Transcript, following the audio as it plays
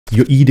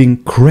You're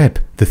eating crap.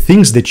 The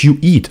things that you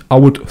eat, I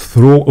would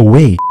throw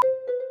away.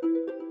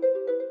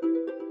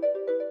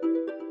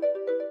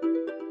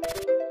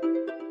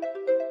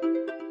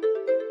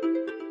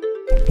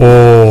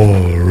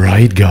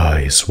 Alright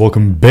guys,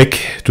 welcome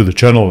back to the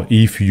channel.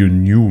 If you're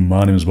new,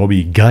 my name is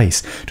Bobby.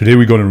 Guys, today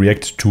we're gonna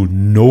react to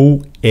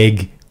No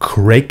Egg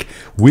Crack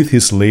with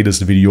his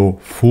latest video,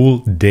 full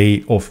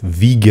day of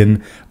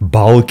vegan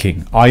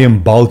bulking. I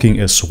am bulking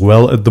as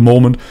well at the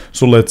moment,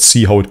 so let's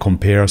see how it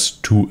compares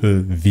to a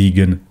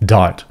vegan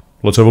diet.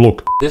 Let's have a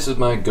look. This is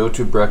my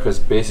go-to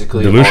breakfast,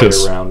 basically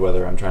Delicious. all year round,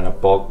 whether I'm trying to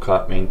bulk,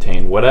 cut,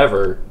 maintain,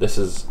 whatever. This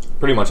is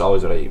pretty much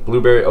always what I eat.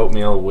 Blueberry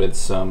oatmeal with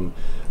some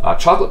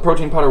chocolate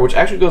protein powder, which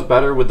actually goes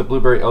better with the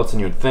blueberry oats than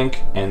you would think,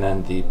 and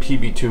then the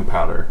PB2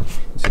 powder.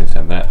 So you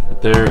have that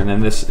right there, and then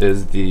this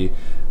is the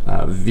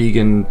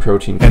vegan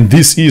protein. And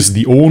this is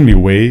the only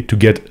way to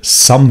get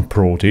some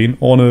protein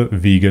on a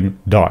vegan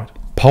diet.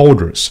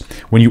 Powders.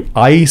 When you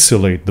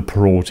isolate the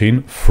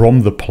protein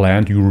from the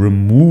plant, you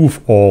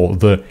remove all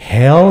the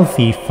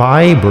healthy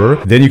fiber,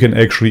 then you can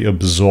actually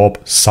absorb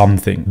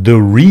something. The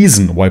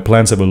reason why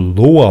plants have a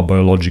lower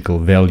biological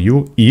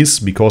value is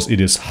because it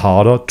is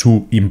harder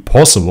to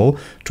impossible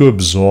to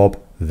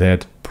absorb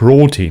that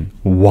protein.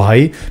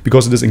 Why?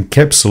 Because it is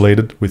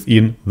encapsulated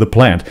within the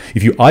plant.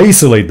 If you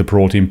isolate the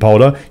protein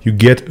powder, you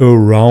get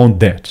around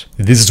that.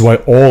 This is why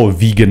all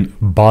vegan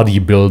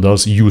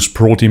bodybuilders use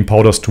protein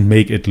powders to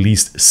make at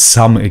least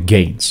some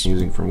gains.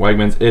 Using from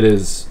Wegmans, it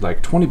is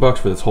like 20 bucks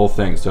for this whole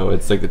thing, so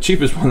it's like the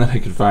cheapest one that I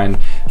could find.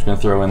 Just gonna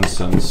throw in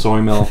some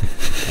soy milk,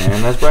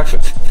 and that's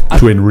breakfast.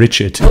 To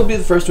enrich it. I'll be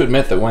the first to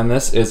admit that when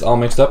this is all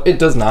mixed up, it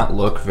does not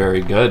look very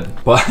good,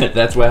 but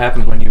that's what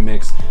happens when you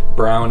mix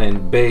brown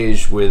and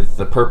beige with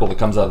the purple that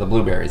comes out of the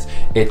blueberries.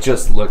 It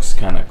just looks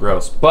kind of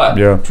gross, but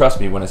yeah, trust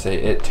me when I say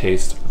it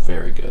tastes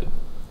very good.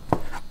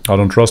 I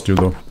don't trust you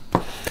though.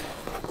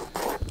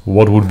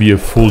 What would be a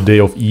full day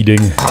of eating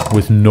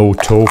with no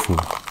tofu?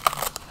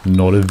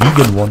 Not a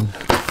vegan one.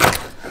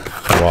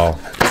 Wow.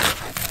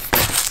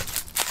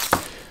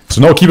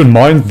 So now keep in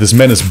mind, this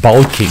man is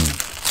bulking.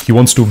 He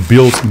wants to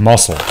build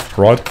muscle,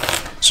 right?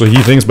 So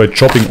he thinks by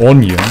chopping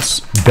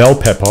onions, bell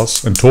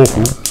peppers and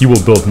tofu, he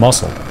will build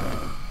muscle.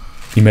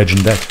 Imagine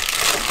that.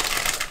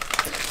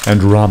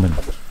 And ramen.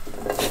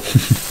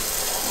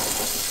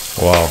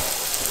 Wow.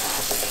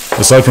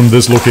 Aside from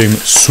this looking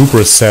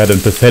super sad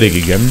and pathetic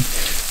again,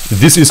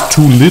 this is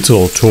too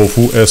little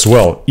tofu as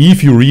well.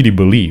 If you really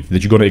believe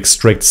that you're gonna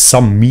extract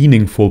some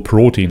meaningful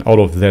protein out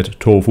of that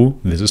tofu,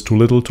 this is too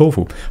little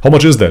tofu. How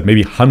much is that?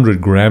 Maybe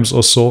 100 grams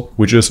or so,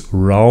 which is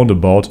round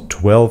about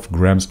 12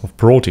 grams of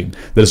protein.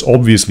 That is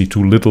obviously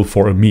too little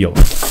for a meal.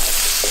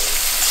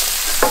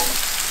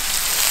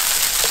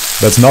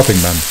 That's nothing,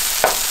 man.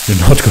 You're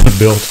not gonna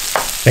build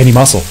any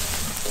muscle.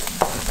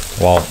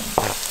 Wow.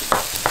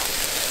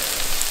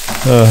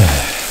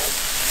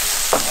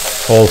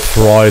 All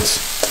fried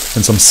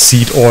in some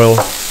seed oil,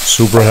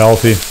 super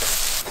healthy.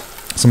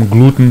 Some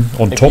gluten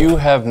on top. If you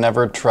have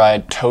never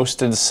tried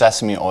toasted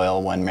sesame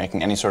oil when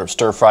making any sort of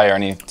stir fry or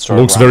any sort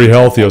of looks very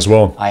healthy as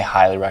well. I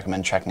highly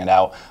recommend checking it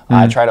out.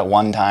 I tried it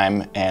one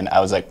time and I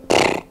was like,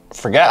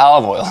 forget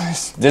olive oil.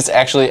 This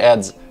actually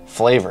adds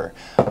flavor.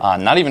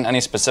 Not even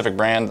any specific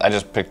brand. I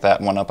just picked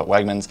that one up at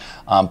Wegmans.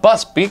 But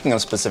speaking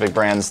of specific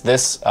brands,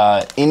 this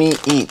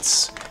Ini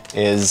Eats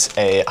is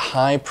a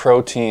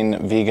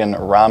high-protein vegan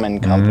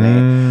ramen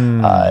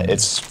company.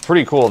 It's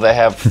pretty cool. They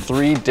have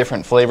 3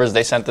 different flavors.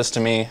 They sent this to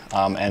me,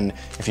 and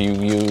if you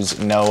use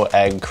No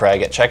Egg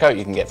Crack at checkout,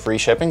 you can get free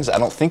shippings. I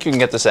don't think you can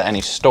get this at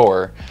any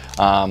store.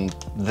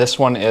 This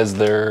one is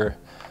their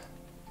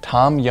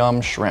Tom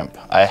Yum Shrimp.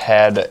 I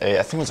had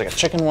I think it was like a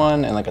chicken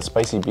one and like a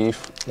spicy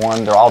beef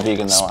one. They're all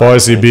vegan though.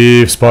 Spicy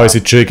beef,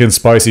 spicy chicken,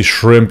 spicy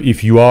shrimp.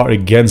 If you are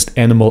against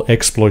animal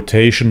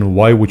exploitation,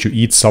 why would you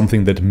eat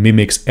something that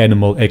mimics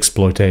animal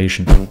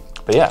exploitation?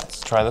 But yeah,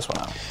 let's try this one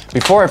out.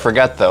 Before I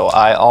forget though,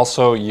 I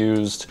also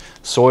used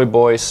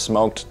Soyboy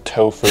smoked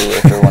tofu,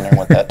 if you're wondering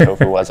what that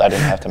tofu was. I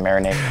didn't have to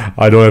marinate.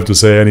 I don't have to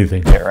say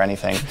anything. Or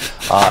anything.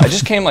 It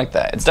just came like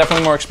that. It's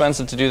definitely more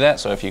expensive to do that,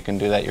 so if you can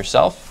do that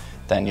yourself,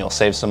 then you'll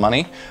save some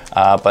money.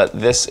 But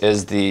this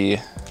is the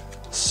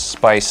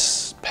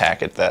spice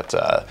packet that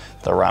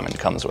the ramen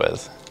comes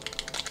with.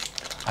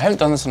 I haven't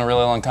done this in a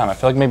really long time. I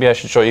feel like maybe I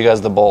should show you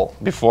guys the bowl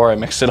before I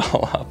mix it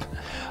all up.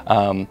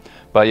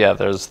 But yeah,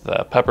 there's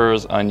the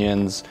peppers,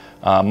 onions,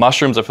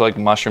 mushrooms. I feel like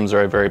mushrooms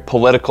are a very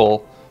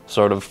political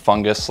sort of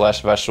fungus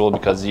slash vegetable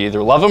because you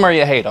either love them or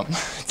you hate them.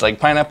 It's like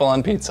pineapple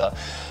on pizza.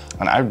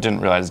 And I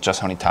didn't realize just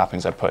how many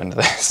toppings I put into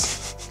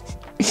this.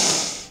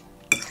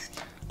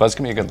 But it's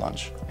gonna be a good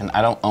lunch. And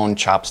I don't own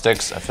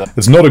chopsticks. I feel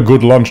it's not a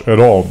good lunch at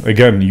all.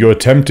 Again, you're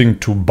attempting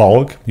to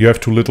bulk, you have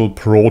too little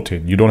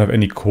protein. You don't have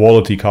any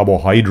quality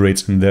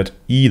carbohydrates in that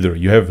either.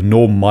 You have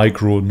no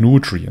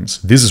micronutrients.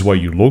 This is why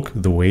you look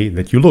the way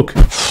that you look.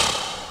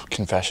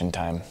 Confession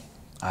time.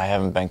 I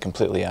haven't been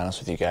completely honest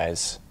with you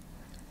guys.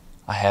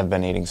 I have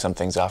been eating some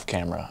things off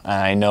camera. And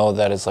I know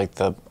that is like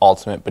the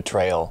ultimate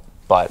betrayal.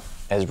 But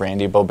as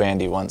Randy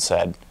Bobandy once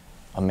said,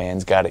 a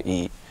man's gotta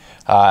eat.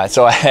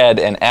 So I had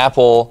an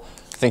apple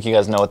think you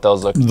guys know what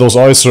those look Those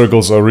eye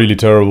circles are really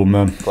terrible,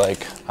 man.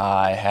 like.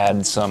 I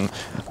had some,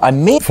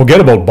 Forget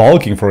about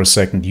bulking for a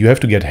second. You have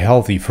to get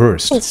healthy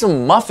first.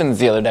 some muffins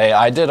the other day.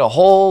 I did a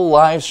whole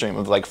live stream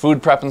of like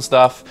food prep and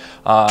stuff,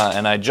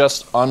 and I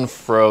just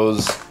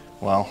unfroze,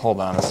 well, hold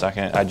on a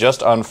second. I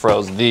just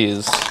unfroze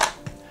these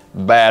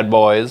bad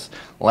boys,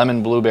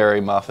 lemon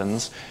blueberry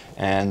muffins,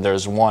 and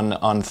there's one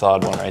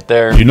unthawed one right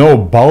there. You know,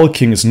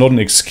 bulking is not an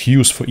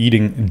excuse for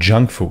eating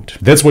junk food.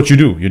 That's what you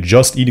do. You're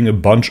just eating a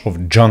bunch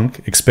of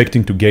junk,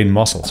 expecting to gain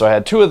muscle. So I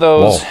had 2 of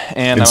those, Wow.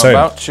 and Insane. I'm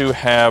about to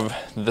have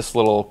this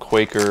little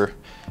Quaker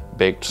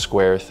baked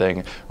square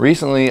thing.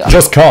 Recently,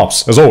 Just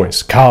carbs, as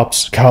always.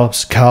 Carbs,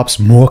 carbs, carbs,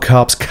 more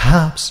carbs,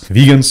 carbs.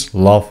 Vegans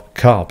love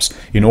carbs.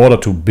 In order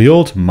to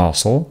build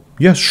muscle,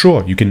 yes,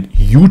 sure, you can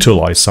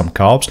utilize some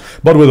carbs,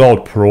 but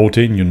without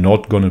protein, you're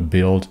not gonna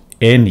build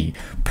any.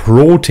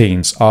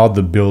 Proteins are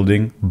the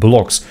building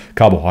blocks.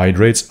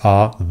 Carbohydrates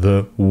are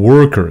the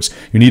workers.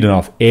 You need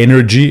enough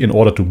energy in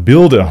order to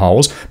build a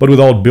house, but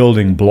without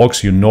building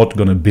blocks, you're not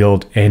gonna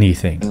build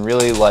anything.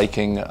 really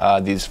liking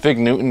these Fig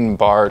Newton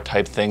bar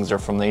type things. They're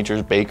from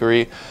Nature's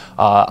Bakery.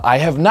 I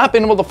have not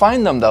been able to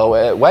find them though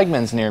at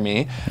Wegmans near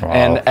me. Wow.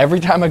 And every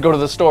time I go to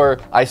the store,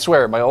 I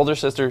swear, my older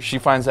sister, she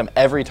finds them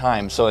every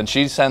time. So, and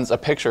she sends a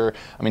picture.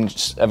 I mean,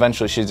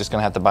 eventually she's just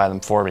gonna have to buy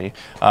them for me.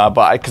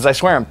 Because I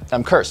swear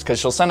I'm cursed, because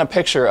she'll send a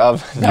picture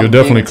of them You're being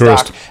definitely in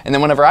stock, cursed. and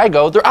then whenever I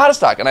go, they're out of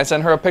stock. And I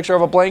send her a picture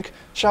of a blank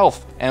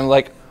shelf, and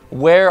like,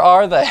 where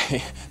are they?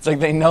 It's like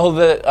they know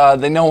that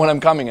they know when I'm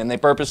coming, and they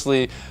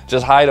purposely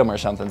just hide them or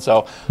something.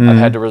 So I've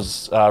had to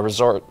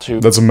resort to.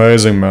 That's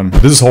amazing, man.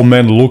 This is how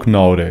men look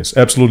nowadays.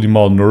 Absolutely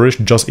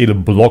malnourished, just ate a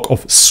block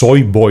of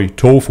Soyboy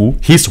Tofu.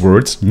 His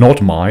words,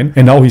 not mine.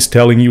 And now he's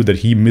telling you that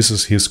he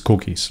misses his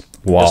cookies.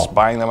 Wow. Just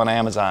buying them on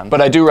Amazon.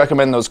 But I do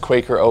recommend those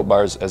Quaker oat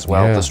bars as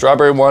well. Yeah. The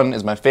strawberry one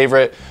is my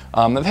favorite.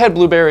 I've had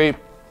blueberry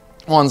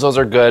ones, those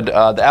are good.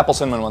 The apple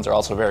cinnamon ones are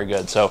also very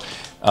good. So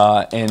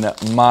in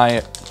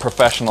my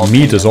professional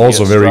Meat is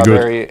also very good.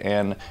 Strawberry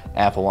and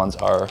apple ones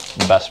are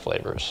the best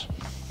flavors.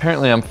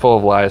 Apparently I'm full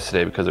of lies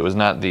today, because it was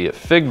not the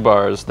fig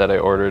bars that I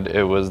ordered,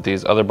 it was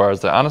these other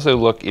bars that honestly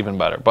look even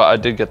better. But I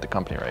did get the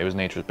company right, it was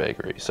Nature's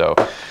Bakery. So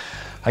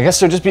I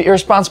guess it would just be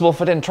irresponsible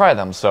if I didn't try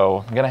them,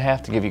 so I'm gonna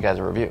have to give you guys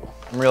a review.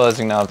 I'm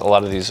realizing now that a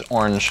lot of these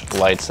orange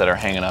lights that are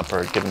hanging up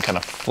are giving kind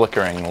of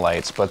flickering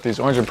lights, but these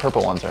orange and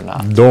purple ones are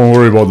not. Don't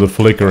worry about the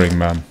flickering,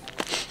 man.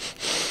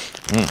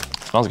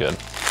 Smells good.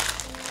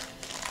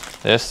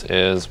 This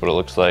is what it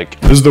looks like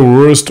This is the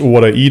worst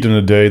what I eat in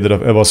a day that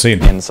I've ever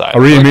seen. inside. I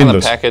really Like mean on the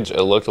this. package,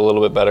 it looked a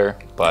little bit better,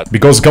 but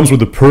Because it comes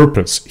with a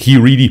purpose. He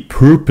really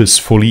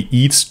purposefully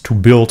eats to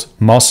build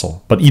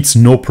muscle, but eats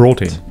no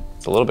protein.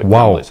 it's a little bit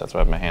Wow. crumbly, so that's why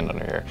I have my hand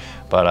under here.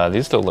 But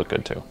these still look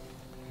good too.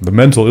 The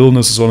mental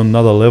illness is on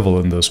another level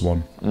in this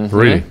one.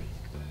 Really.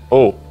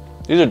 Oh,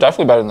 these are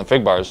definitely better than the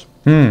fig bars.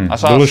 I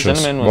saw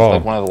Delicious. cinnamon was Wow.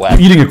 like one of the You're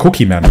last eating a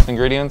cookie, man.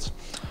 ingredients,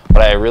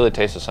 but I really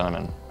taste the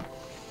cinnamon.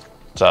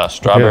 It's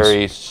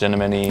strawberry,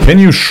 cinnamony. Can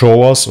you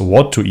show us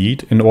what to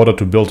eat in order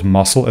to build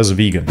muscle as a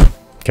vegan?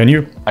 Can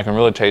you? I can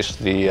really taste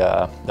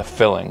the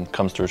filling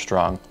comes through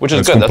strong, which is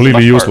It's good.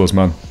 completely That's the best useless,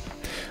 man.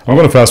 I'm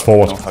gonna fast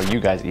forward. part. I don't know how you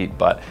guys eat,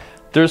 but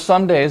there's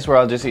some days where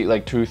I'll just eat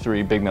like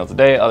 2-3 big meals a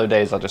day. Other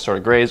days I'll just sort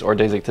of graze, or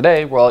days like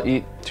today where I'll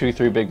eat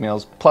 2-3 big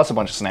meals plus a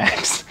bunch of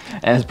snacks.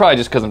 And it's probably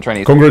just because I'm trying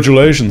to eat.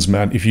 Congratulations,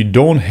 man. If you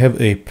don't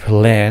have a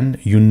plan,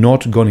 you're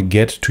not gonna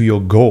get to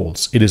your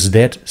goals. It is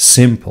that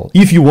simple.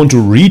 If you want to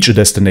reach a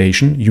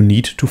destination, you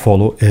need to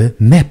follow a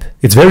map.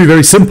 It's very,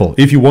 very simple.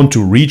 If you want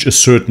to reach a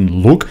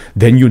certain look,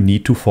 then you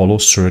need to follow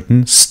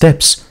certain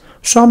steps.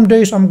 Some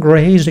days I'm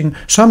grazing,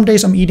 some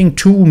days I'm eating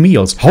 2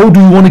 meals. How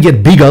do you want to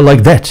get bigger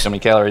like that? So many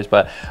calories,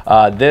 but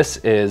this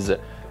is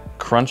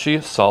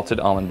crunchy salted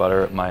almond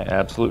butter, my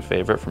absolute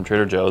favorite from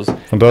Trader Joe's.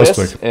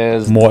 Fantastic.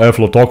 This is More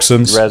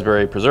aflatoxins,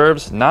 raspberry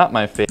preserves, not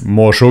my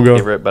more sugar.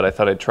 favorite, but I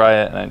thought I'd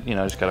try it, and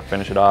I just gotta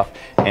finish it off.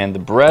 And the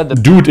bread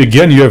that Dude,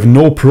 again, you have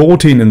no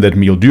protein in that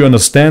meal. Do you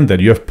understand that?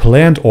 You have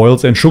plant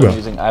oils and sugar. I'm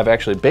using, I've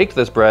actually baked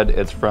this bread.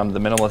 It's from the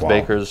Minimalist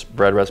Baker's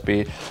bread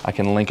recipe. I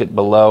can link it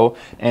below.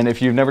 And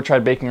if you've never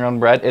tried baking your own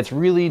bread, it's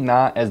really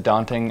not as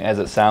daunting as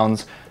it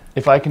sounds.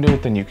 If I can do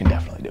it, then you can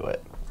definitely do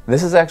it.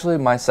 This is actually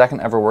my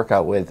second ever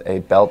workout with a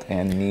belt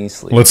and knee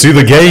sleeve. Let's see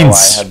the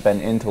gains. I have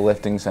been into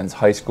lifting since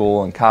high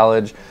school and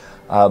college.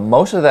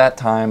 Most of that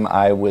time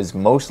I was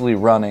mostly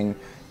running,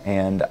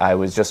 and I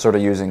was just sort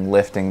of using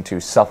lifting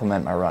to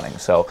supplement my running.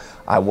 So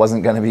I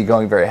wasn't going to be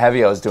going very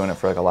heavy. I was doing it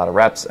for like a lot of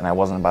reps, and I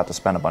wasn't about to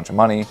spend a bunch of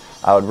money.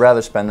 I would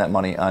rather spend that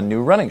money on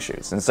new running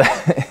shoes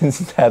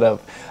instead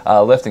of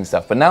lifting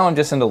stuff. But now I'm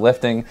just into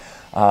lifting.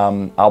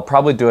 I'll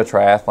probably do a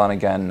triathlon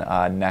again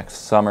next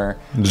summer.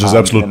 This is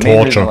absolute the main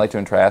reason torture. I like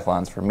doing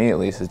triathlons, for me at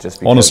least, is just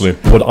because Honestly,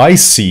 what I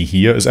see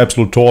here is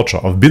absolute torture.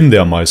 I've been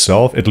there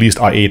myself. At least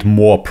I ate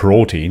more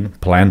protein,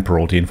 plant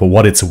protein, for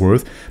what it's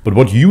worth. But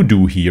what you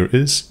do here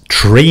is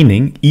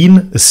training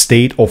in a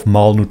state of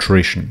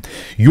malnutrition.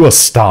 You are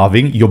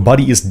starving, your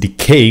body is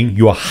decaying,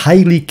 you are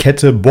highly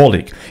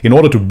catabolic. In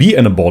order to be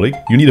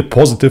anabolic, you need a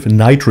positive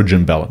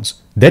nitrogen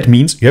balance. That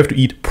means you have to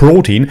eat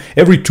protein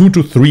every 2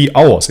 to 3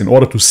 hours in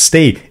order to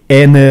stay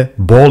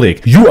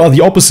anabolic. You are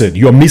the opposite.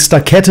 You are Mr.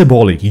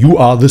 Catabolic. You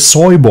are the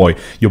soy boy.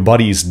 Your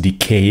body is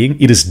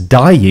decaying, it is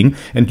dying,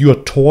 and you are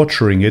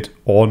torturing it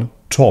on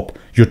top.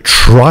 You're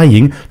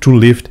trying to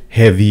lift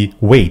heavy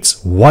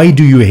weights. Why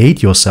do you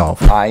hate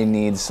yourself? I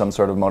need some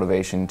sort of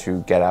motivation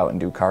to get out and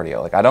do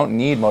cardio. Like, I don't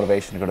need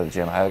motivation to go to the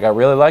gym. I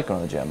really like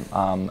going to the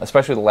gym,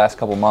 especially the last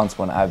couple months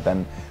when I've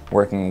been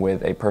working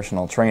with a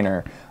personal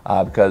trainer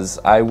because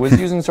I was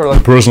using sort of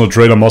like... The personal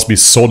trainer must be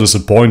so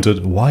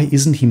disappointed. Why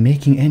isn't he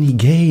making any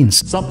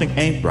gains? Something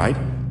ain't right.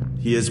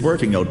 He is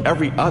working out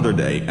every other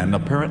day and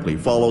apparently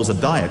follows a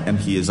diet, and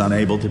he is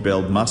unable to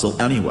build muscle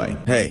anyway.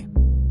 Hey,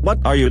 what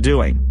are you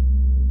doing?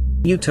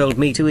 You told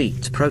me to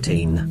eat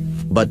protein.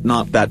 But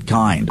not that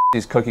kind.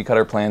 These cookie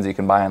cutter plans that you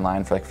can buy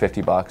online for like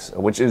 50 bucks,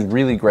 which is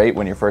really great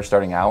when you're first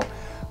starting out.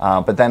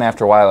 But then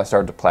after a while I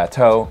started to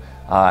plateau,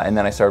 and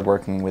then I started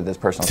working with this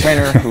personal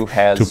trainer who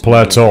has... To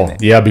plateau,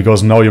 yeah,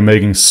 because now you're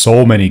making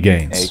so many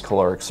gains. A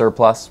caloric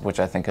surplus,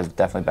 which I think has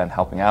definitely been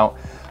helping out.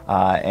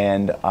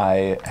 And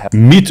I have...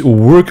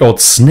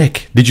 Mid-workout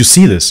snack. Did you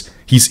see this?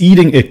 He's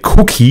eating a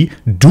cookie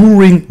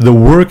during the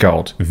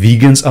workout.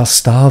 Vegans are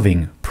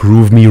starving.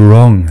 Prove me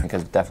wrong. I think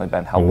has definitely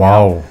been helping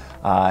out.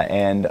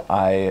 And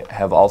I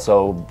have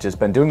also just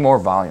been doing more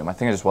volume. I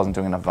think I just wasn't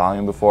doing enough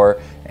volume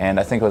before, and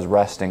I think I was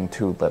resting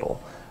too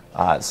little.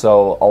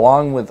 So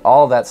along with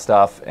all that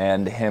stuff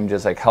and him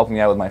just like helping me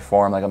out with my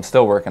form, like I'm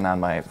still working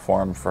on my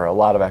form for a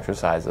lot of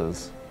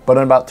exercises. But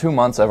in about 2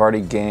 months, I've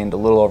already gained a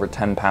little over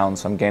 10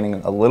 pounds, so I'm gaining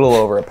a little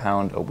over a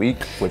pound a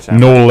week, which I'm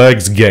no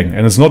legs, gang,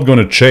 and it's not going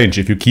to change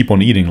if you keep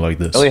on eating like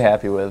this. Really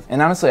happy with.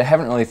 And honestly, I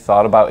haven't really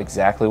thought about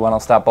exactly when I'll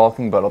stop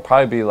bulking, but it'll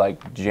probably be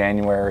like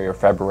January or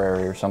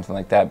February or something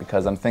like that,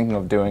 because I'm thinking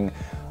of doing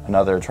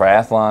another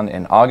triathlon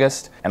in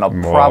August, and I'll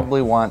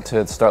probably want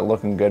to start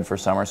looking good for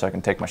summer so I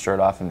can take my shirt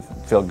off and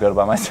feel good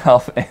about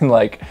myself in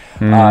like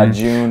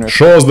June or...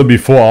 Show us the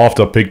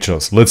before-after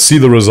pictures. Let's see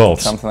the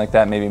results. Something like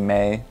that, maybe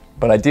May.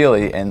 But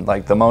ideally, in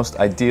like the most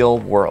ideal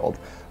world,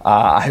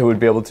 I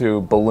would be able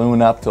to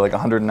balloon up to like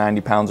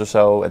 190 pounds or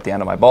so at the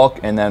end of my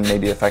bulk, and then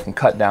maybe if I can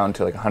cut down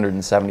to like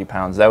 170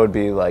 pounds, that would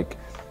be like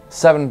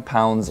 7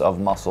 pounds of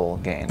muscle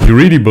gain. You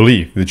really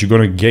believe that you're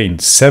gonna gain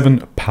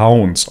 7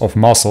 pounds of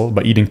muscle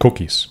by eating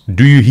cookies?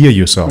 Do you hear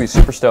yourself? I'm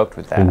super stoked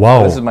with that.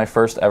 Wow. This is my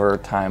first ever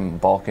time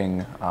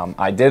bulking.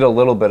 I did a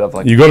little bit of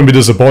like... You're gonna be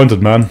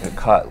disappointed, man.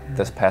 ...cut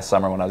this past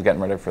summer when I was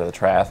getting ready for the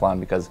triathlon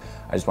because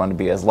I just wanted to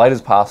be as light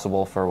as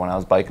possible for when I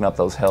was biking up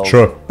those hills.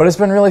 Sure. But it's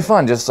been really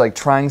fun just like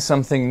trying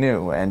something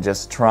new and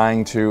just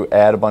trying to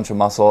add a bunch of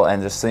muscle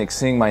and just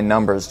seeing my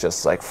numbers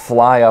just like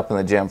fly up in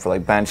the gym for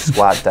like bench,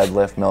 squat,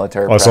 deadlift,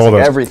 military press, like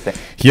everything.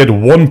 He had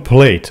 1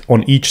 plate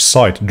on each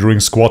side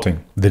during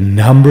squatting. The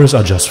numbers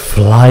are just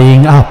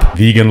flying up.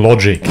 Vegan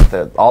logic.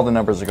 All the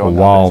numbers are going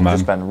wow, up. It's man.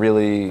 just been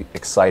really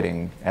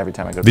exciting every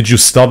time I go Did you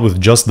start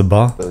with just the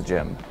bar? to the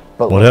gym.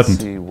 But What let's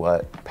happened? see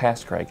what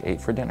Past Craig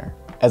ate for dinner.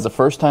 As a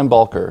first-time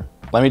bulker,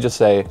 let me just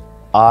say,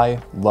 I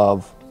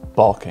love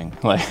bulking.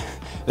 Like,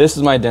 this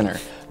is my dinner.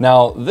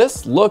 Now,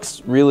 this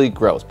looks really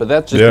gross, but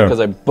that's just because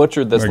I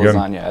butchered this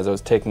lasagna as I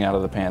was taking out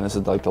of the pan. This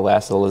is like the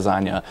last of the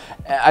lasagna.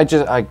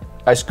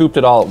 I scooped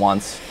it all at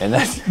once, and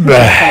that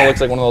kind of looks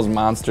like one of those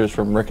monsters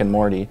from Rick and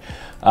Morty.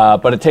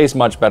 But it tastes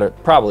much better,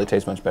 probably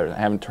tastes much better. I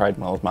haven't tried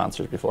one of those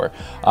monsters before.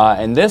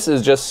 And this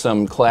is just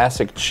some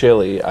classic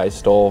chili I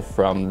stole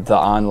from the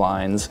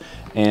onlines,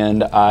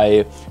 and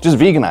I just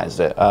veganized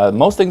it.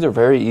 Most things are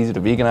very easy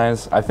to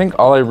veganize. I think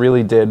all I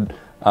really did,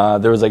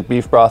 there was like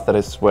beef broth that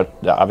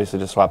I obviously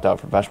just swapped out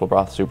for vegetable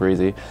broth, super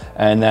easy.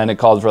 And then it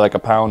called for like a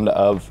pound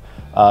of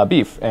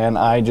beef, and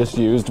I just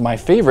used my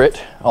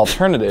favorite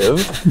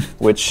alternative,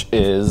 which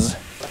is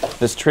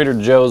this Trader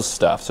Joe's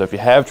stuff. So if you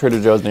have Trader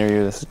Joe's near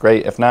you, this is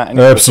great. If not,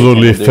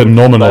 absolutely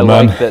phenomenal,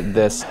 man. I like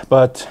this.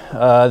 But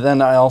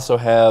then I also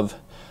have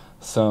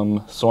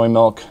some soy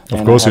milk,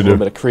 and of course I have you a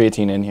little do. bit of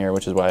creatine in here,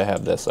 which is why I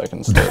have this. So I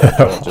can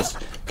just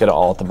get it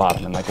all at the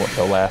bottom and like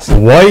go last.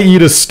 Why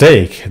eat a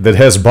steak that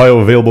has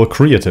bioavailable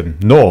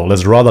creatine? No,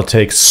 let's rather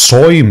take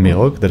soy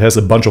milk that has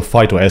a bunch of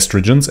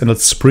phytoestrogens and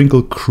let's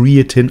sprinkle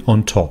creatine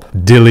on top.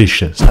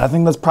 Delicious. I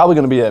think that's probably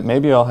going to be it.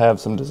 Maybe I'll have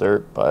some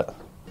dessert, but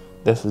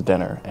this is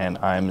dinner, and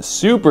I'm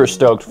super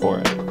stoked for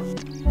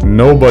it.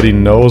 Nobody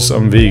knows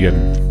I'm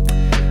vegan.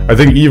 I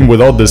think even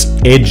without this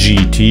edgy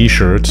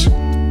t-shirt,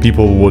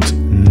 people would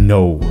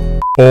know.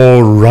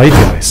 Alright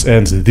guys,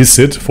 and this is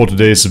it for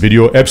today's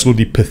video.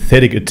 Absolutely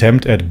pathetic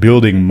attempt at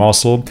building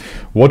muscle.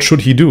 What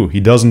should he do?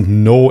 He doesn't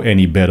know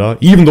any better.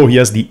 Even though he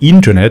has the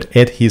internet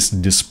at his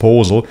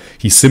disposal,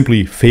 he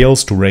simply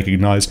fails to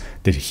recognize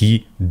that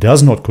he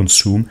does not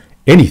consume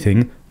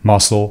anything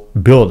muscle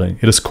building.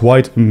 It is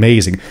quite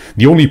amazing.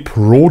 The only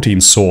protein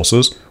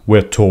sources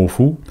were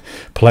tofu,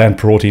 plant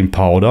protein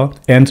powder,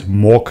 and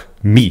mock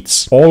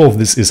meats. All of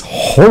this is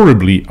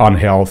horribly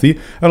unhealthy,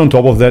 and on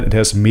top of that it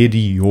has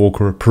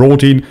mediocre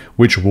protein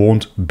which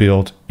won't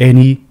build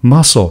any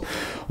muscle.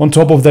 On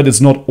top of that,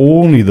 it's not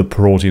only the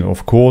protein,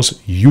 of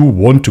course. You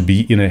want to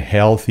be in a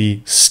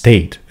healthy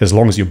state. As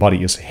long as your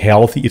body is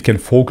healthy, it can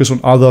focus on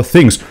other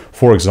things.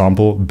 For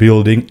example,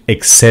 building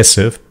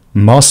excessive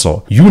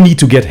muscle. You need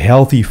to get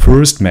healthy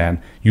first,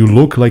 man. You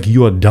look like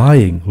you are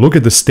dying. Look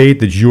at the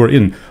state that you are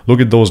in. Look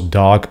at those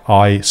dark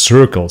eye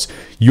circles.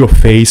 Your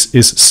face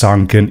is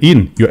sunken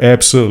in. You're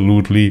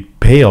absolutely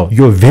pale.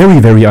 You're very,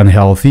 very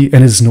unhealthy,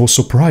 and it's no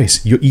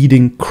surprise. You're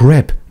eating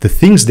crap. The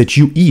things that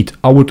you eat,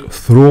 I would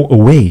throw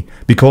away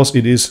because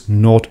it is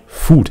not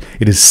food.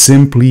 It is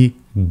simply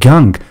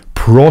gunk,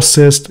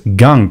 processed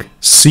gunk,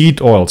 seed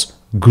oils,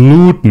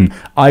 gluten,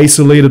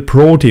 isolated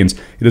proteins.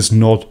 It is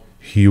not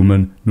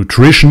human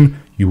nutrition.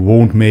 You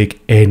won't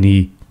make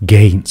any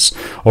gains.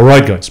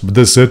 Alright guys, but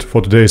that's it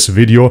for today's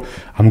video.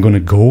 I'm gonna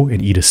go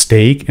and eat a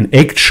steak and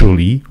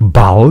actually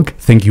bulk.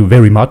 Thank you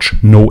very much,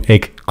 No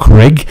Egg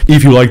Craig.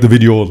 If you like the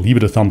video, leave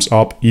it a thumbs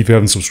up. If you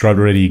haven't subscribed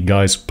already,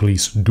 guys,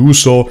 please do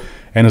so.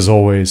 And as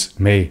always,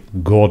 may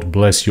God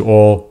bless you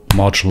all.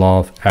 Much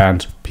love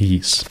and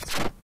peace.